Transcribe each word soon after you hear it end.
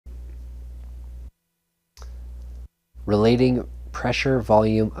Relating pressure,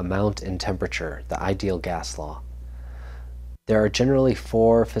 volume, amount, and temperature, the ideal gas law. There are generally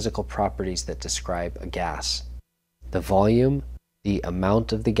four physical properties that describe a gas: the volume, the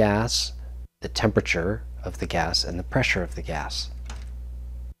amount of the gas, the temperature of the gas, and the pressure of the gas.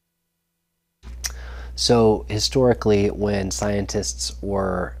 So historically, when scientists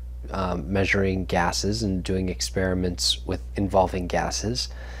were measuring gases and doing experiments involving gases,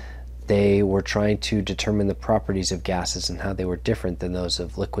 they were trying to determine the properties of gases and how they were different than those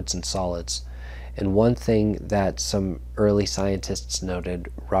of liquids and solids. And one thing that some early scientists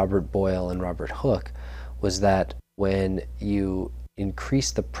noted, Robert Boyle and Robert Hooke, was that when you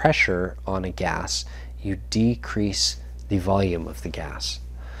increase the pressure on a gas, you decrease the volume of the gas.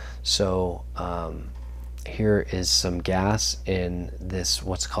 So here is some gas in this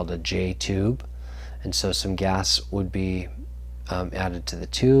what's called a J tube, and so some gas would be added to the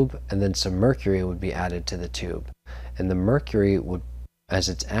tube, and then some mercury would be added to the tube. And the mercury would, as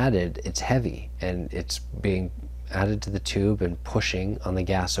it's added, it's heavy, and it's being added to the tube and pushing on the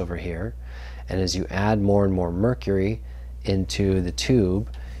gas over here. And as you add more and more mercury into the tube,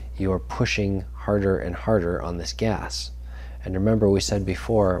 you are pushing harder and harder on this gas. And remember, we said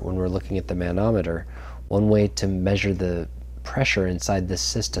before, when we're looking at the manometer, one way to measure the pressure inside this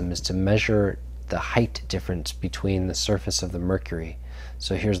system is to measure the height difference between the surface of the mercury.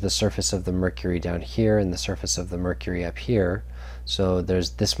 So here's the surface of the mercury down here and the surface of the mercury up here. So there's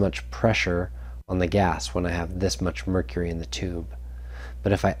this much pressure on the gas when I have this much mercury in the tube.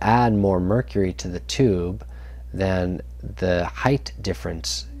 But if I add more mercury to the tube, then the height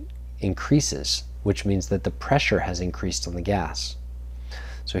difference increases, which means that the pressure has increased on the gas.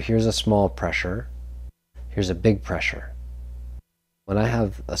 So here's a small pressure, here's a big pressure. When I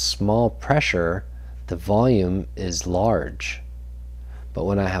have a small pressure, the volume is large. But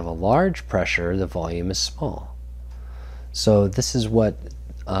when I have a large pressure, the volume is small. So this is what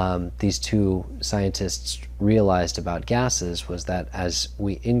these two scientists realized about gases, was that as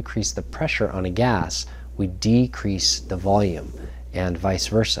we increase the pressure on a gas, we decrease the volume, and vice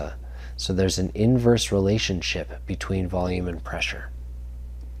versa. So there's an inverse relationship between volume and pressure.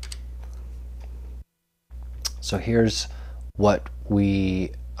 So here's what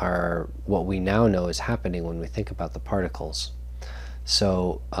we now know is happening when we think about the particles.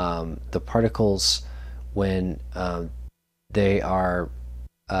 So the particles, when they are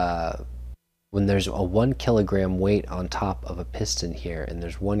when there's a 1 kilogram weight on top of a piston here, and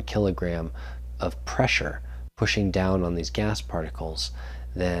there's 1 kilogram of pressure pushing down on these gas particles,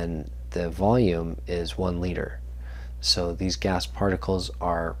 then the volume is 1 liter. So these gas particles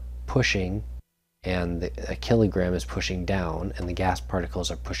are pushing, and a kilogram is pushing down, and the gas particles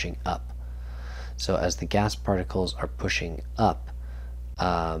are pushing up. So as the gas particles are pushing up,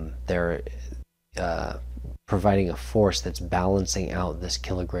 they're providing a force that's balancing out this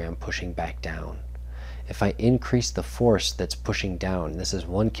kilogram pushing back down. If I increase the force that's pushing down, this is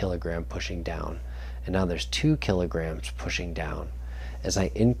 1 kilogram pushing down, and now there's 2 kilograms pushing down. As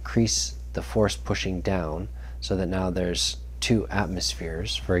I increase the force pushing down, so that now there's 2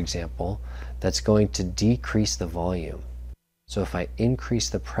 atmospheres, for example, that's going to decrease the volume. So if I increase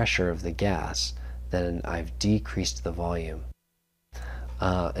the pressure of the gas, then I've decreased the volume.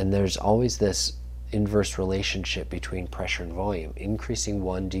 And there's always this inverse relationship between pressure and volume. Increasing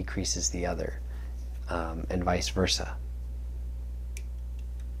one decreases the other, and vice versa.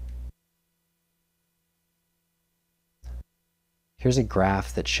 Here's a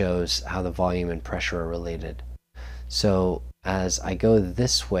graph that shows how the volume and pressure are related. So as I go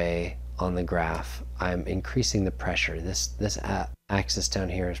this way on the graph, I'm increasing the pressure. This axis down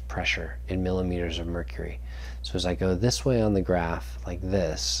here is pressure in millimeters of mercury. So as I go this way on the graph, like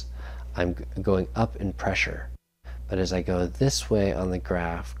this, I'm going up in pressure. But as I go this way on the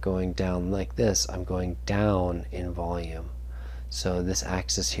graph, going down like this, I'm going down in volume. So this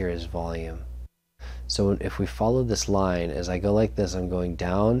axis here is volume. So if we follow this line, as I go like this, I'm going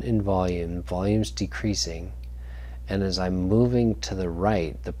down in volume, volume's decreasing, and as I'm moving to the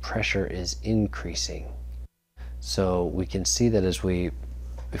right, the pressure is increasing. So we can see that as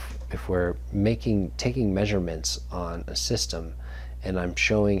if we're taking measurements on a system, and I'm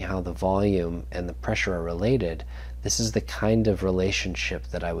showing how the volume and the pressure are related, this is the kind of relationship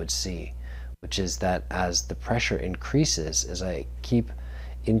that I would see, which is that as the pressure increases, as I keep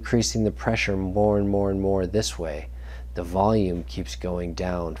increasing the pressure more and more and more this way, the volume keeps going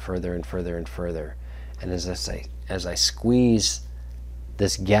down further and further and further. And as I squeeze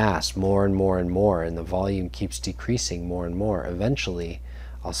this gas more and more and more, and the volume keeps decreasing more and more, eventually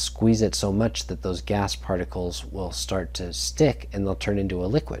I'll squeeze it so much that those gas particles will start to stick and they'll turn into a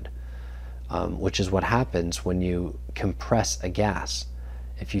liquid. which is what happens when you compress a gas.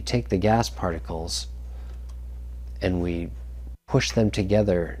 If you take the gas particles and we push them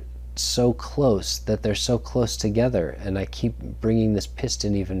together so close that they're so close together, and I keep bringing this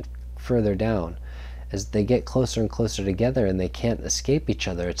piston even further down, as they get closer and closer together and they can't escape each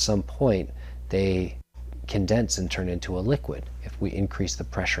other, at some point they condense and turn into a liquid if we increase the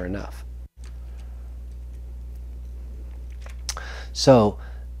pressure enough. So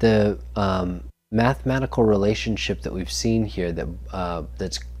the mathematical relationship that we've seen here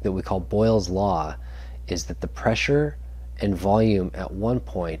that we call Boyle's law is that the pressure and volume at one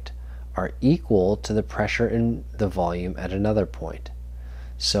point are equal to the pressure and the volume at another point.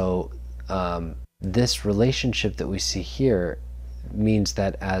 So this relationship that we see here means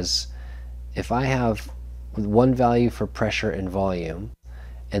that if I have one value for pressure and volume,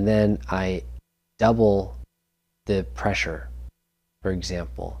 and then I double the pressure, for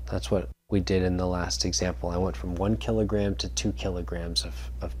example, that's what we did in the last example. I went from 1 kilogram to 2 kilograms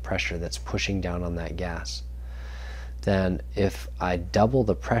of pressure that's pushing down on that gas. Then if I double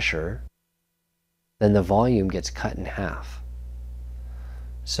the pressure, then the volume gets cut in half.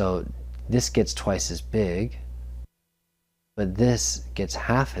 So this gets twice as big, but this gets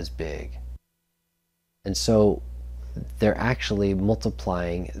half as big. And so they're actually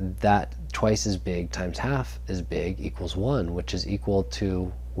multiplying that twice as big times half as big equals 1, which is equal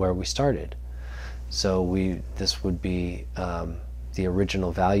to where we started. So this would be the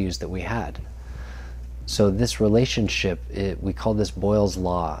original values that we had. So this relationship, we call this Boyle's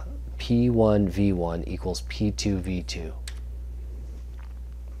law. P1V1 equals P2V2.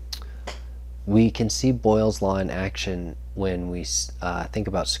 We can see Boyle's law in action when we think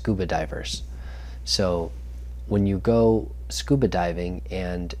about scuba divers. So when you go scuba diving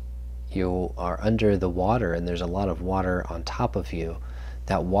and you are under the water and there's a lot of water on top of you,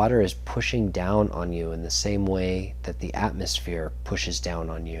 that water is pushing down on you in the same way that the atmosphere pushes down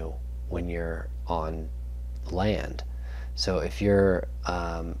on you when you're on land. So if you're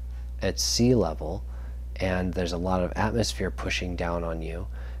at sea level and there's a lot of atmosphere pushing down on you,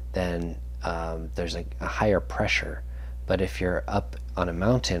 then there's a higher pressure. But if you're up on a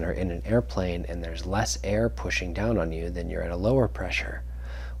mountain or in an airplane and there's less air pushing down on you, then you're at a lower pressure.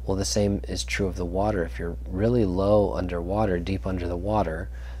 Well, the same is true of the water. If you're really low underwater, deep under the water,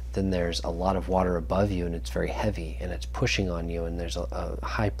 then there's a lot of water above you and it's very heavy and it's pushing on you and there's a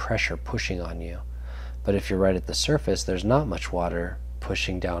high pressure pushing on you. But if you're right at the surface, there's not much water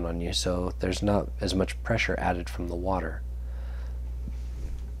pushing down on you, so there's not as much pressure added from the water.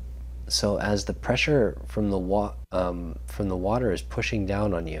 So as the pressure from the water is pushing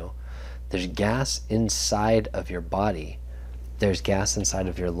down on you, there's gas inside of your body. There's gas inside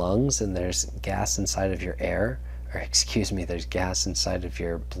of your lungs, and there's gas inside of your air, or excuse me, there's gas inside of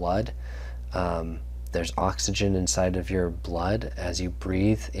your blood. There's oxygen inside of your blood as you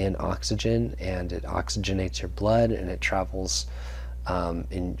breathe in oxygen, and it oxygenates your blood and it travels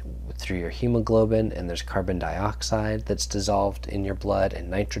through your hemoglobin, and there's carbon dioxide that's dissolved in your blood and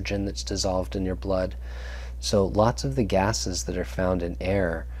nitrogen that's dissolved in your blood. So lots of the gases that are found in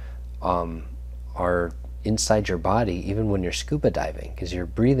air are inside your body even when you're scuba diving, because you're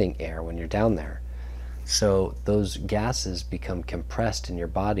breathing air when you're down there. So those gases become compressed in your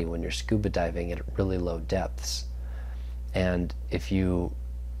body when you're scuba diving at really low depths. And if you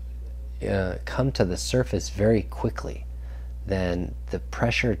come to the surface very quickly, then the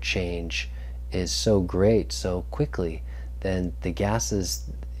pressure change is so great so quickly, then the gases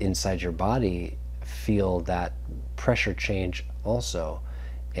inside your body feel that pressure change also,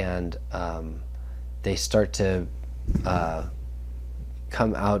 and they start to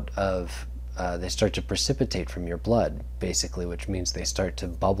come out of they start to precipitate from your blood, basically, which means they start to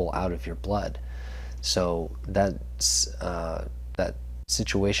bubble out of your blood. So that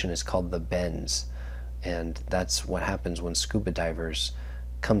situation is called the bends, and that's what happens when scuba divers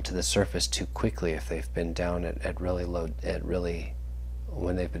come to the surface too quickly if they've been down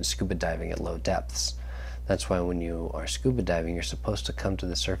when they've been scuba diving at low depths. That's why when you are scuba diving, you're supposed to come to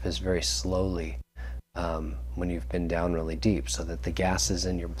the surface very slowly when you've been down really deep, so that the gases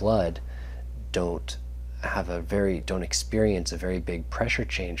in your blood don't experience a very big pressure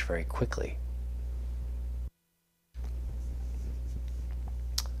change very quickly.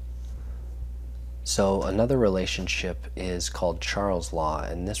 So another relationship is called Charles' law,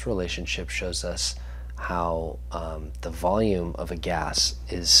 and this relationship shows us how the volume of a gas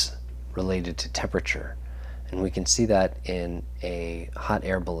is related to temperature. And we can see that in a hot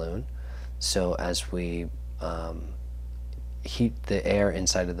air balloon. So as we heat the air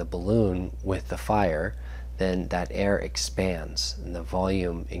inside of the balloon with the fire, then that air expands and the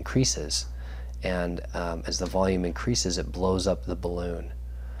volume increases. and as the volume increases, it blows up the balloon.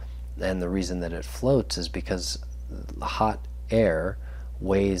 And the reason that it floats is because hot air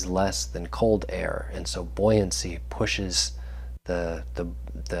weighs less than cold air, and so buoyancy pushes the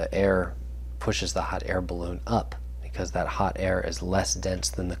air pushes the hot air balloon up, because that hot air is less dense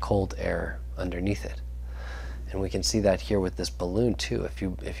than the cold air underneath it. And we can see that here with this balloon too. If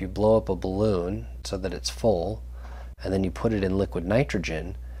you blow up a balloon so that it's full, and then you put it in liquid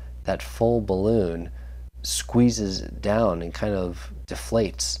nitrogen, that full balloon squeezes down and kind of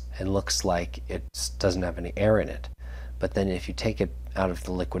deflates and looks like it doesn't have any air in it. But then if you take it out of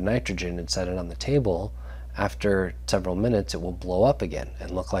the liquid nitrogen and set it on the table, after several minutes it will blow up again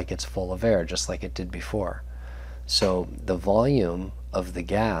and look like it's full of air, just like it did before. So the volume of the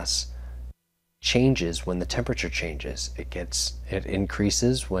gas changes when the temperature changes. It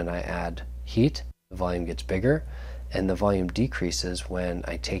increases when I add heat, the volume gets bigger, and the volume decreases when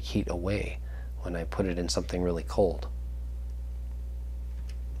I take heat away, when I put it in something really cold.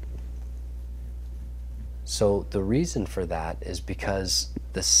 So the reason for that is because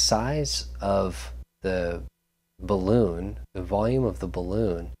the size of the balloon, the volume of the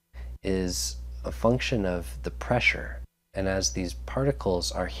balloon, is a function of the pressure. And as these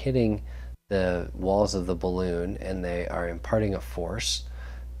particles are hitting the walls of the balloon and they are imparting a force,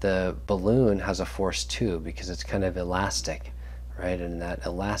 the balloon has a force too, because it's kind of elastic, right? And that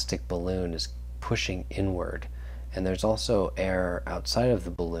elastic balloon is pushing inward. And there's also air outside of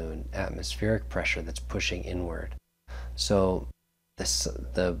the balloon, atmospheric pressure, that's pushing inward. So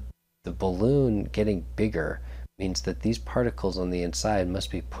the balloon getting bigger means that these particles on the inside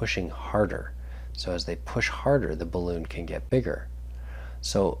must be pushing harder. So as they push harder, the balloon can get bigger.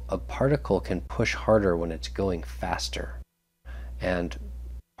 So a particle can push harder when it's going faster. And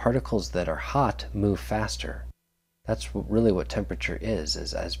particles that are hot move faster. That's really what temperature is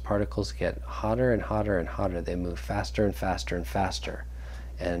as particles get hotter and hotter and hotter, they move faster and faster and faster.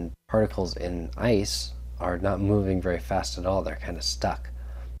 And particles in ice are not moving very fast at all, they're kind of stuck.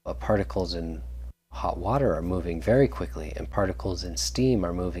 But particles in hot water are moving very quickly, and particles in steam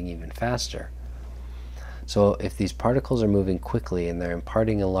are moving even faster. So if these particles are moving quickly and they're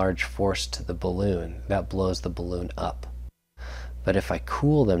imparting a large force to the balloon, that blows the balloon up. But if I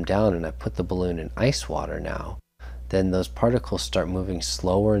cool them down and I put the balloon in ice water now, then those particles start moving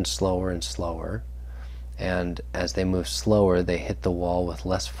slower and slower and slower. And as they move slower, they hit the wall with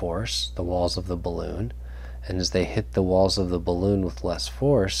less force, the walls of the balloon. And as they hit the walls of the balloon with less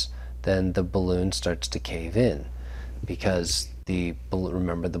force, then the balloon starts to cave in. Because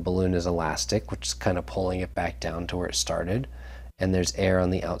remember, the balloon is elastic, which is kind of pulling it back down to where it started. And there's air on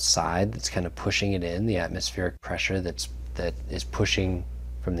the outside that's kind of pushing it in, the atmospheric pressure that is pushing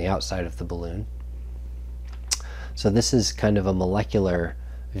from the outside of the balloon. So this is kind of a molecular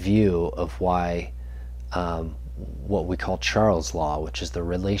view of why what we call Charles' law, which is the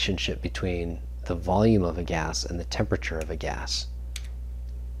relationship between the volume of a gas and the temperature of a gas.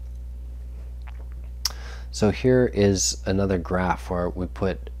 So here is another graph where we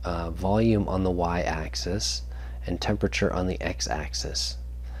put volume on the y-axis and temperature on the x-axis.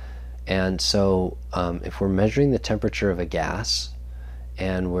 And so if we're measuring the temperature of a gas,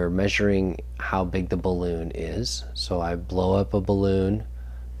 and we're measuring how big the balloon is. So I blow up a balloon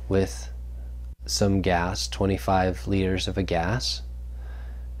with some gas, 25 liters of a gas,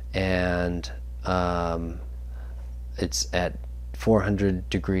 and it's at 400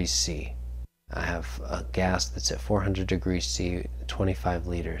 degrees C. I have a gas that's at 400 degrees C, 25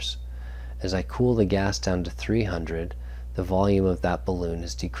 liters. As I cool the gas down to 300, the volume of that balloon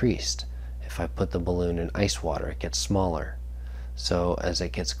is decreased. If I put the balloon in ice water, it gets smaller. So as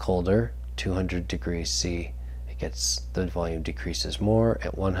it gets colder, 200 degrees C, the volume decreases more.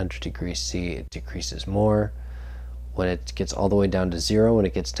 At 100 degrees C, it decreases more. When it gets all the way down to zero, when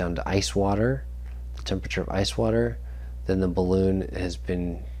it gets down to ice water, the temperature of ice water, then the balloon has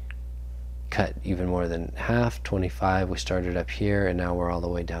been cut even more than half. 25, we started up here, and now we're all the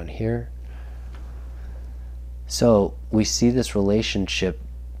way down here. So we see this relationship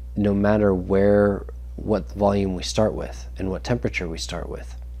no matter what volume we start with and what temperature we start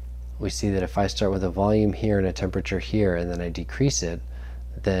with. We see that if I start with a volume here and a temperature here, and then I decrease it,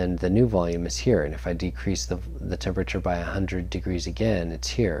 then the new volume is here. And if I decrease the temperature by 100 degrees again, it's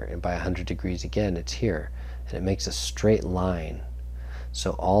here. And by 100 degrees again, it's here. And it makes a straight line.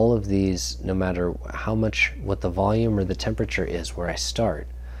 So all of these, no matter what the volume or the temperature is where I start,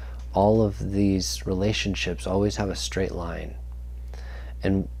 all of these relationships always have a straight line.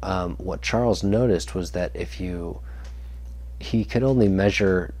 And what Charles noticed was that he could only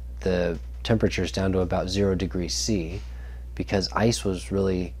measure the temperatures down to about 0 degrees C, because ice was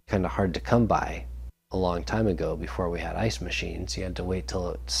really kind of hard to come by a long time ago. Before we had ice machines, you had to wait till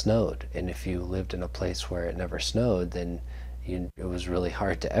it snowed, and if you lived in a place where it never snowed, then it was really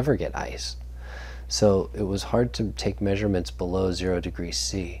hard to ever get ice. So it was hard to take measurements below 0 degrees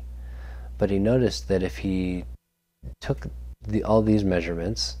C. But he noticed that if he took all these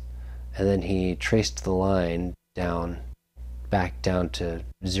measurements and then he traced the line back down to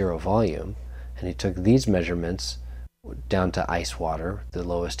 0 volume, and he took these measurements down to ice water, the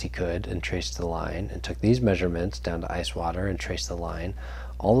lowest he could, and traced the line, and took these measurements down to ice water and traced the line,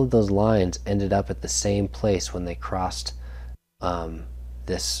 all of those lines ended up at the same place when they crossed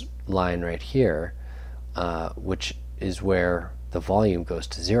this line right here, which is where the volume goes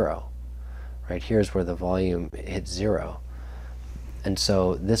to 0. Right here is where the volume hits 0. And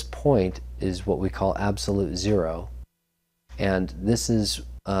so this point is what we call absolute 0. And this is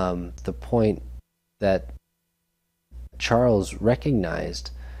the point that Charles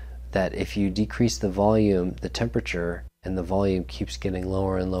recognized, that if you decrease the volume, the temperature, and the volume keeps getting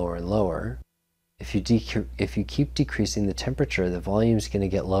lower and lower and lower, if you keep decreasing the temperature, the volume is going to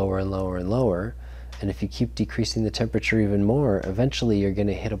get lower and lower and lower. And if you keep decreasing the temperature even more, eventually you're going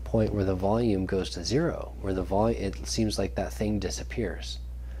to hit a point where the volume goes to 0, where it seems like that thing disappears.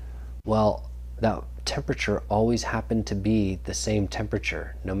 Well, that temperature always happened to be the same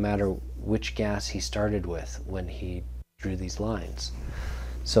temperature, no matter which gas he started with when he drew these lines.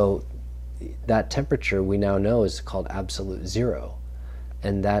 So that temperature we now know is called absolute 0,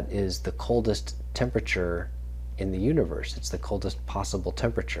 and that is the coldest temperature in the universe. It's the coldest possible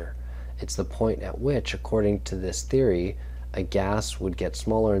temperature. It's the point at which, according to this theory, a gas would get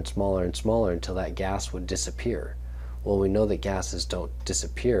smaller and smaller and smaller until that gas would disappear. Well, we know that gases don't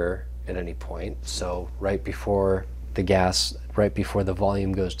disappear at any point, so right before the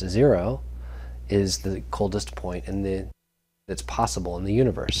volume goes to 0 is the coldest point that's possible in the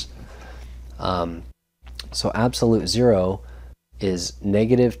universe. So absolute 0 is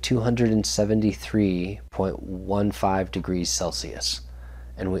negative 273.15 degrees Celsius.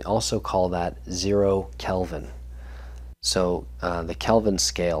 And we also call that 0 Kelvin. So the Kelvin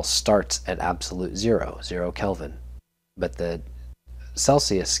scale starts at absolute 0 Kelvin. But the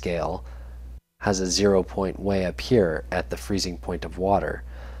Celsius scale has a 0 point way up here at the freezing point of water.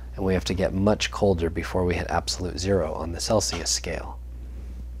 And we have to get much colder before we hit absolute 0 on the Celsius scale.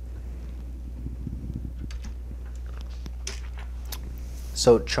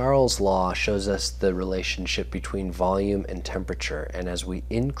 So Charles' law shows us the relationship between volume and temperature, and as we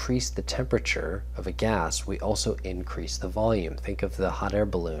increase the temperature of a gas, we also increase the volume. Think of the hot air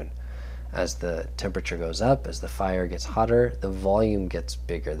balloon. As the temperature goes up, as the fire gets hotter, the volume gets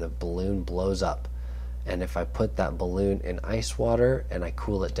bigger, the balloon blows up. And if I put that balloon in ice water and I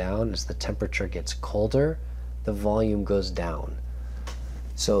cool it down, as the temperature gets colder, the volume goes down.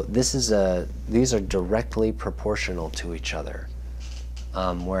 So these are directly proportional to each other.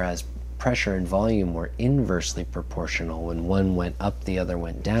 Whereas pressure and volume were inversely proportional. When one went up, the other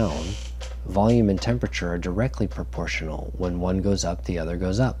went down. Volume and temperature are directly proportional. When one goes up, the other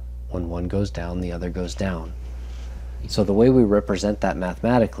goes up. When one goes down, the other goes down. So the way we represent that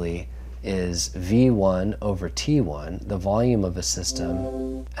mathematically is V1 over T1, the volume of a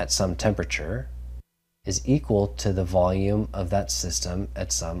system at some temperature, is equal to the volume of that system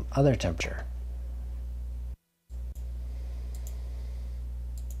at some other temperature.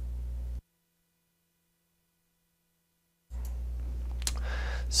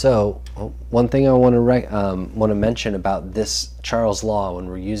 So one thing I want to mention about this Charles' law when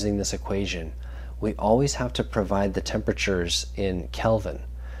we're using this equation, we always have to provide the temperatures in Kelvin.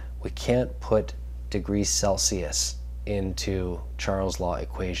 We can't put degrees Celsius into Charles' law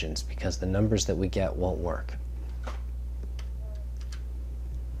equations because the numbers that we get won't work.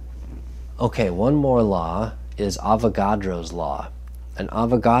 Okay, one more law is Avogadro's law. And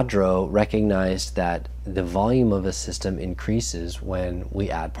Avogadro recognized that the volume of a system increases when we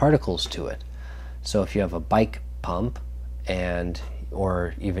add particles to it. So if you have a bike pump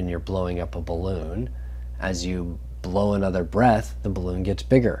or even you're blowing up a balloon, as you blow another breath, the balloon gets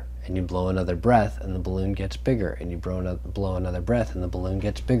bigger. And you blow another breath and the balloon gets bigger. And you blow another breath and the balloon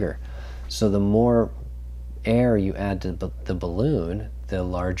gets bigger. So the more air you add to the balloon, the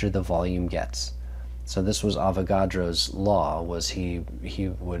larger the volume gets. So this was Avogadro's law, was he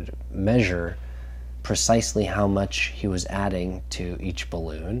would measure precisely how much he was adding to each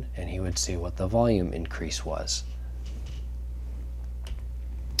balloon, and he would see what the volume increase was.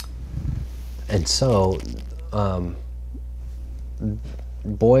 And so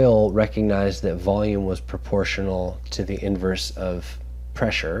Boyle recognized that volume was proportional to the inverse of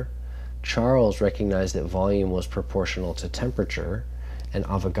pressure, Charles recognized that volume was proportional to temperature, and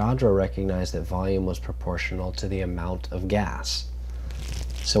Avogadro recognized that volume was proportional to the amount of gas.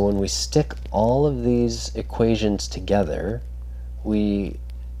 So when we stick all of these equations together, we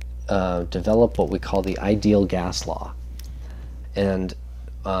develop what we call the ideal gas law. And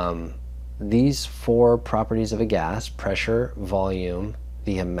these four properties of a gas, pressure, volume,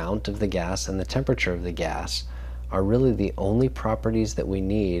 the amount of the gas, and the temperature of the gas, are really the only properties that we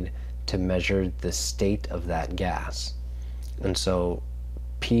need to measure the state of that gas. And so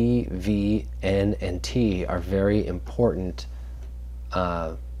P, V, N, and T are very important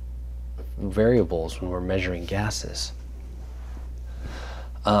variables when we're measuring gases.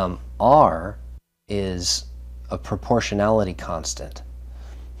 R is a proportionality constant.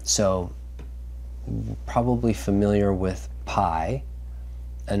 So probably familiar with pi,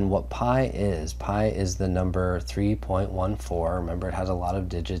 and what pi is the number 3.14. Remember, it has a lot of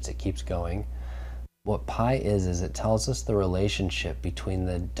digits, it keeps going. What pi is it tells us the relationship between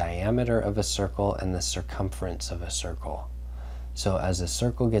the diameter of a circle and the circumference of a circle. So as a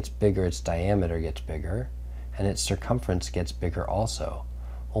circle gets bigger, its diameter gets bigger, and its circumference gets bigger also.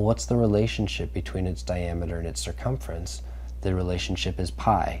 Well, what's the relationship between its diameter and its circumference? The relationship is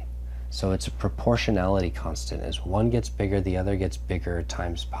pi. So it's a proportionality constant. As one gets bigger, the other gets bigger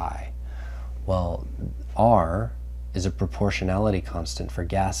times pi. Well, R is a proportionality constant for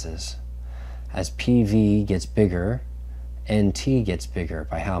gases. As PV gets bigger, NT gets bigger.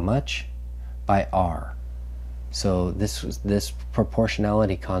 By how much? By R. So this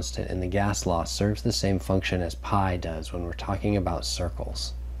proportionality constant in the gas law serves the same function as pi does when we're talking about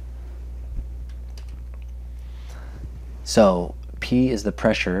circles. So P is the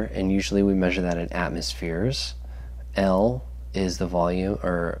pressure, and usually we measure that in atmospheres. L is the volume,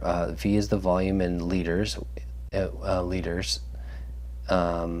 or V is the volume in liters. N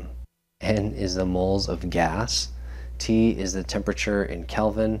is the moles of gas. T is the temperature in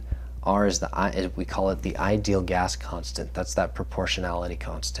Kelvin. R is we call it the ideal gas constant. That's that proportionality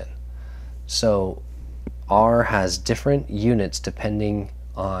constant. So R has different units depending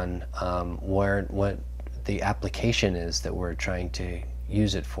on what the application is that we're trying to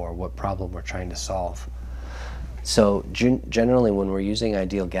use it for, what problem we're trying to solve. So generally when we're using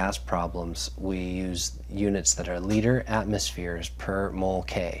ideal gas problems, we use units that are liter atmospheres per mole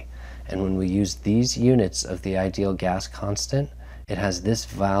K. And when we use these units of the ideal gas constant, it has this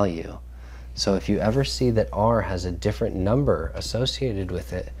value. So if you ever see that R has a different number associated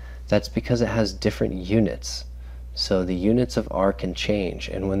with it, that's because it has different units. So the units of R can change,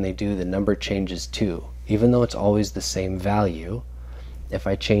 and when they do, the number changes too. Even though it's always the same value, if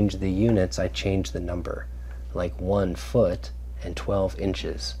I change the units, I change the number. Like 1 foot and 12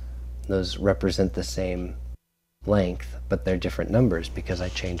 inches. Those represent the same length, but they're different numbers because I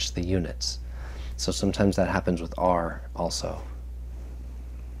changed the units. So sometimes that happens with R also.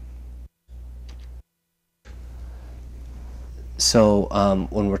 So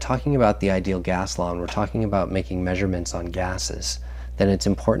when we're talking about the ideal gas law and we're talking about making measurements on gases, then it's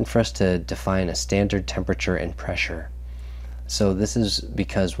important for us to define a standard temperature and pressure. So this is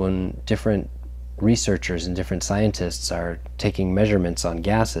because when different researchers and different scientists are taking measurements on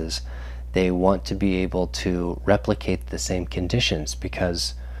gases, they want to be able to replicate the same conditions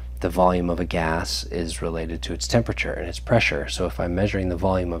because the volume of a gas is related to its temperature and its pressure. So if I'm measuring the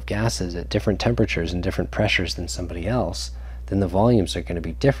volume of gases at different temperatures and different pressures than somebody else, then the volumes are going to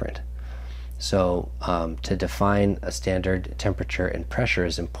be different. So to define a standard temperature and pressure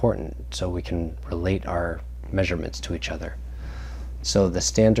is important so we can relate our measurements to each other. So the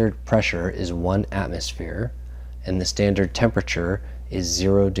standard pressure is 1 atmosphere, and the standard temperature is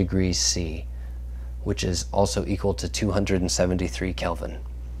 0 degrees C, which is also equal to 273 Kelvin.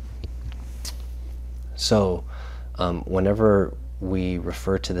 So whenever we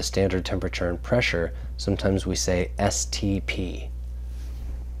refer to the standard temperature and pressure, sometimes we say STP.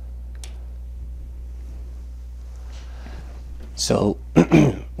 So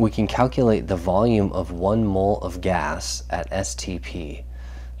we can calculate the volume of 1 mole of gas at STP.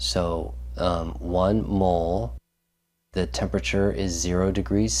 So 1 mole, the temperature is 0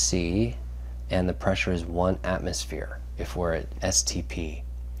 degrees C, and the pressure is 1 atmosphere if we're at STP.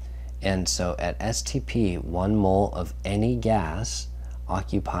 And so at STP, 1 mole of any gas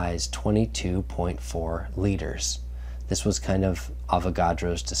occupies 22.4 liters. This was kind of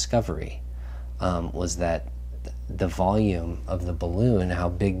Avogadro's discovery, was that the volume of the balloon, how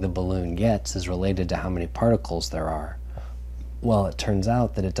big the balloon gets, is related to how many particles there are. Well, it turns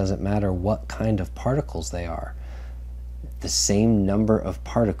out that it doesn't matter what kind of particles they are. The same number of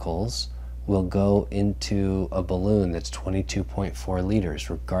particles will go into a balloon that's 22.4 liters,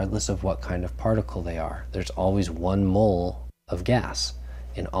 regardless of what kind of particle they are. There's always 1 mole of gas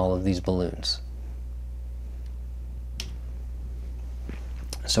in all of these balloons.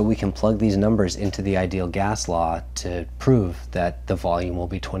 So we can plug these numbers into the ideal gas law to prove that the volume will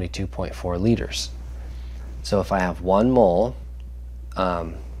be 22.4 liters. So if I have 1 mole,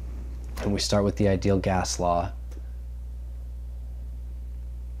 and we start with the ideal gas law,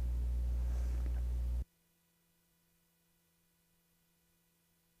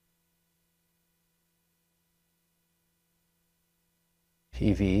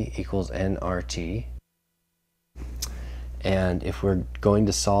 PV equals nRT. And if we're going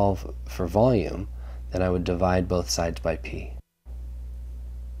to solve for volume, then I would divide both sides by P.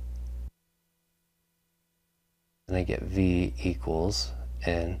 And I get V equals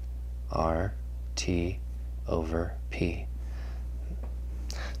nRT over P.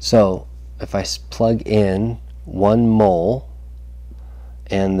 So if I plug in 1 mole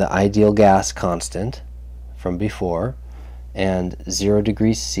and the ideal gas constant from before, and 0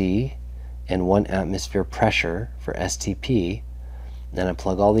 degrees C and 1 atmosphere pressure for STP, and I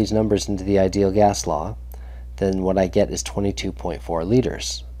plug all these numbers into the ideal gas law, then what I get is 22.4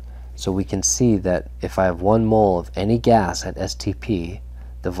 liters. So we can see that if I have 1 mole of any gas at STP,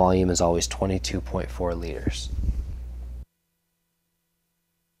 the volume is always 22.4 liters.